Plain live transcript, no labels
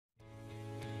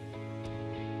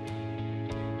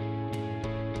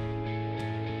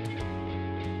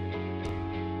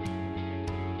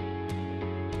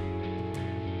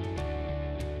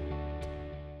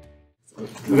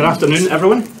Good afternoon,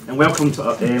 everyone, and welcome to,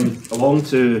 along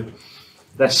to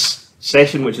this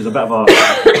session, which is a bit of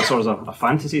a sort of a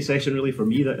fantasy session, really, for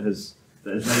me that is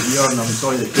now here. And I'm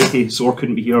sorry that Katie Soar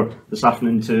couldn't be here this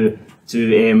afternoon to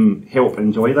help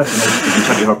enjoy this and also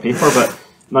contribute her paper. But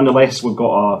nonetheless, we've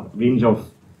got a range of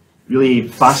really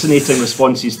fascinating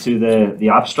responses to the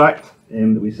abstract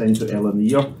that we sent out earlier in the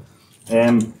year.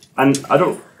 And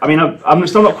I'm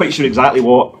still not quite sure exactly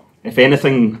what, if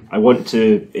anything, I want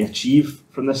to achieve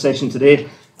from this session today.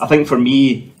 I think for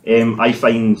me, I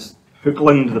find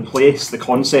Hookland, the place, the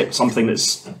concept, something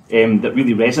that's that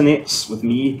really resonates with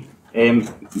me.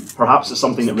 Perhaps it's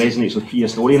something that resonates with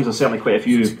prehistorians. There's certainly quite a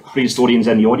few prehistorians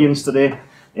in the audience today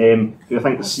who I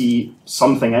think see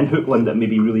something in Hookland that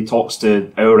maybe really talks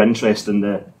to our interest in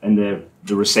the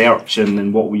research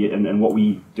and what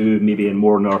we do maybe in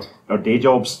more in our day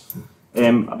jobs.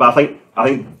 But I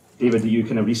think David, you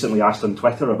kind of recently asked on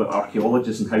Twitter about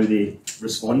archaeologists and how they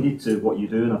responded to what you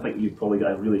do, and I think you've probably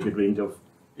got a really good range of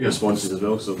responses as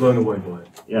well. So blown away by it.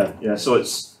 Yeah. So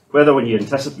it's whether when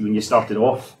you started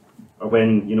off, or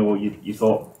when you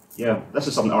thought, yeah, this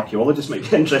is something archaeologists might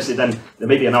be interested in. There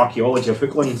may be an Archaeologia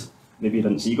Hookland. Maybe you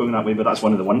didn't see going that way, but that's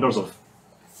one of the wonders of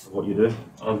what you do.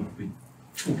 I'll be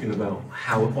talking about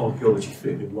how archaeology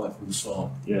fit in right from the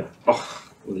start. Yeah. Oh.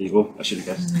 Well, there you go. I should have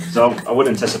guessed. So I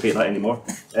wouldn't anticipate that anymore.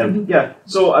 Yeah.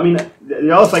 So I mean, the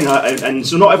other thing, and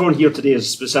so not everyone here today is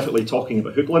specifically talking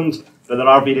about Hookland, but there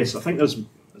are various. I think is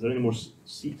there any more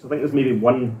seats? I think there's maybe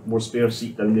one more spare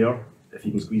seat down there, if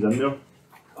you can squeeze in there.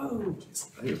 Oh.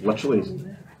 I think it's literally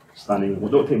standing.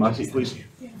 Well, don't take my seat, please.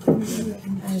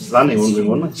 Standing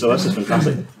only. So this is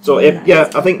fantastic. So yeah,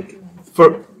 I think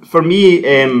for me,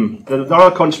 there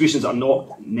are contributions that are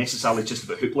not necessarily just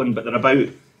about Hookland, but they're about.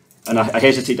 And I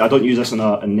hesitate, I don't use this in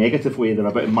a negative way, they're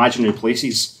about imaginary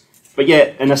places. But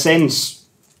yet, in a sense,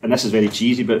 and this is very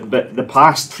cheesy, but the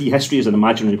past prehistory is an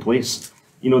imaginary place.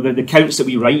 The accounts that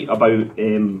we write about,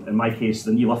 in my case,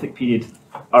 the Neolithic period,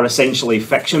 are essentially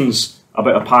fictions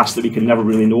about a past that we can never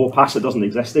really know, a past that doesn't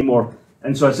exist anymore.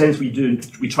 And so in a sense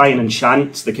we try and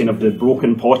enchant the kind of the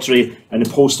broken pottery and the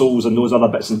postals and those other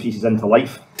bits and pieces into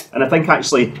life. And I think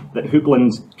actually that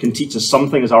Hookland can teach us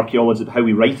something as archaeologists about how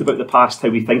we write about the past, how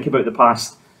we think about the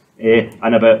past,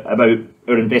 and about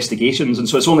our investigations. And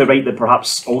so it's only right that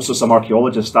perhaps also some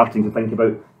archaeologists starting to think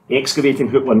about excavating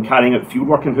Hookland, carrying out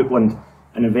fieldwork in Hookland,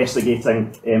 and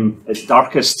investigating its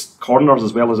darkest corners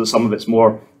as well as some of its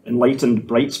more enlightened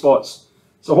bright spots.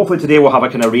 So hopefully today we'll have a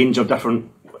kind of range of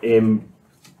different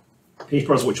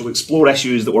papers which will explore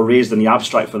issues that were raised in the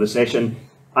abstract for the session,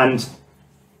 and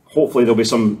hopefully there'll be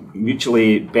some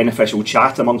mutually beneficial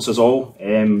chat amongst us all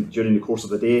during the course of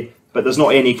the day. But there's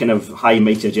not any kind of high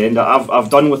mighty agenda. I've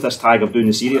done with this tag of doing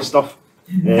the serious stuff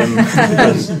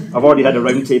because I've already had a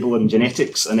round table on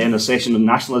genetics and then a session on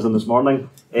nationalism this morning.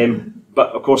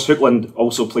 But of course Hookland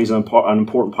also plays an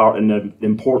important part in the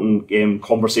important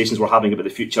conversations we're having about the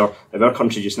future of our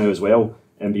country just now as well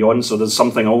and beyond. So there's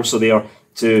something also there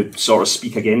to sort of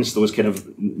speak against those kind of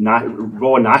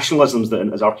raw nationalisms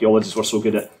that as archaeologists we're so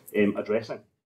good at addressing.